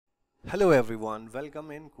Hello everyone,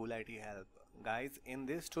 welcome in Cool IT Help. Guys, in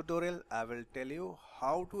this tutorial I will tell you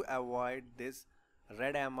how to avoid this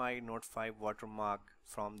Redmi Note 5 watermark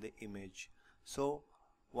from the image. So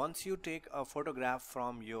once you take a photograph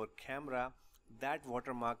from your camera, that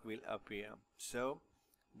watermark will appear. So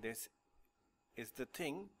this is the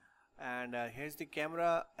thing, and here's the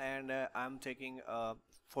camera, and I'm taking a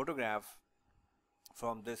photograph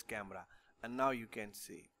from this camera, and now you can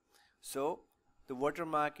see. So the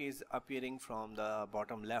watermark is appearing from the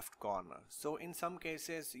bottom left corner. So in some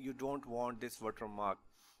cases you don't want this watermark,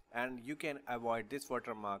 and you can avoid this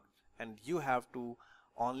watermark, and you have to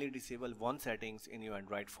only disable one settings in your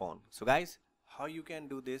Android phone. So guys, how you can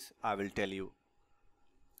do this I will tell you.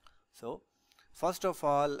 So first of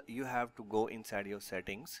all, you have to go inside your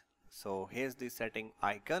settings. So here's the setting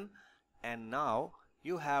icon, and now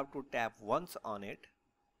you have to tap once on it.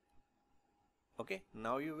 Okay,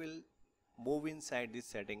 now you will move inside these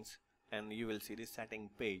settings and you will see the setting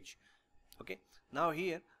page. Okay, now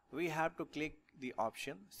here we have to click the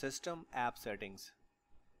option System App Settings.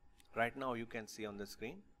 Right now you can see on the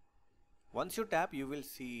screen. Once you tap, you will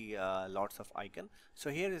see lots of icon. So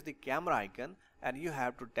here is the camera icon, and you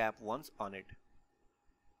have to tap once on it.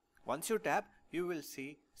 Once you tap, you will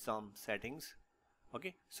see some settings.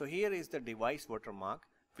 Okay, so here is the device watermark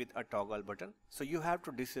with a toggle button. So you have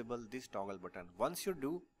to disable this toggle button. Once you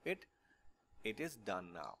do it, it is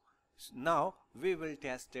done now. Now we will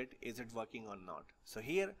test it, is it working or not. So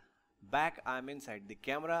here back I'm inside the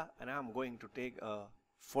camera, and I'm going to take a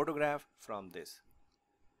photograph from this.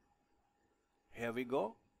 Here we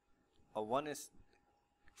go.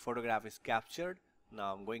 Photograph is captured.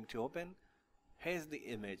 Now I'm going to open. Here's the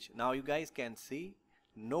image. Now you guys can see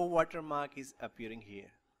no watermark is appearing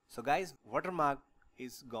here. So guys, watermark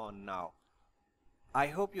is gone now. I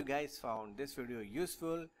hope you guys found this video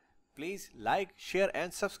useful. Please like, share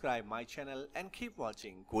and subscribe my channel, and keep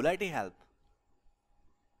watching Cool IT Help.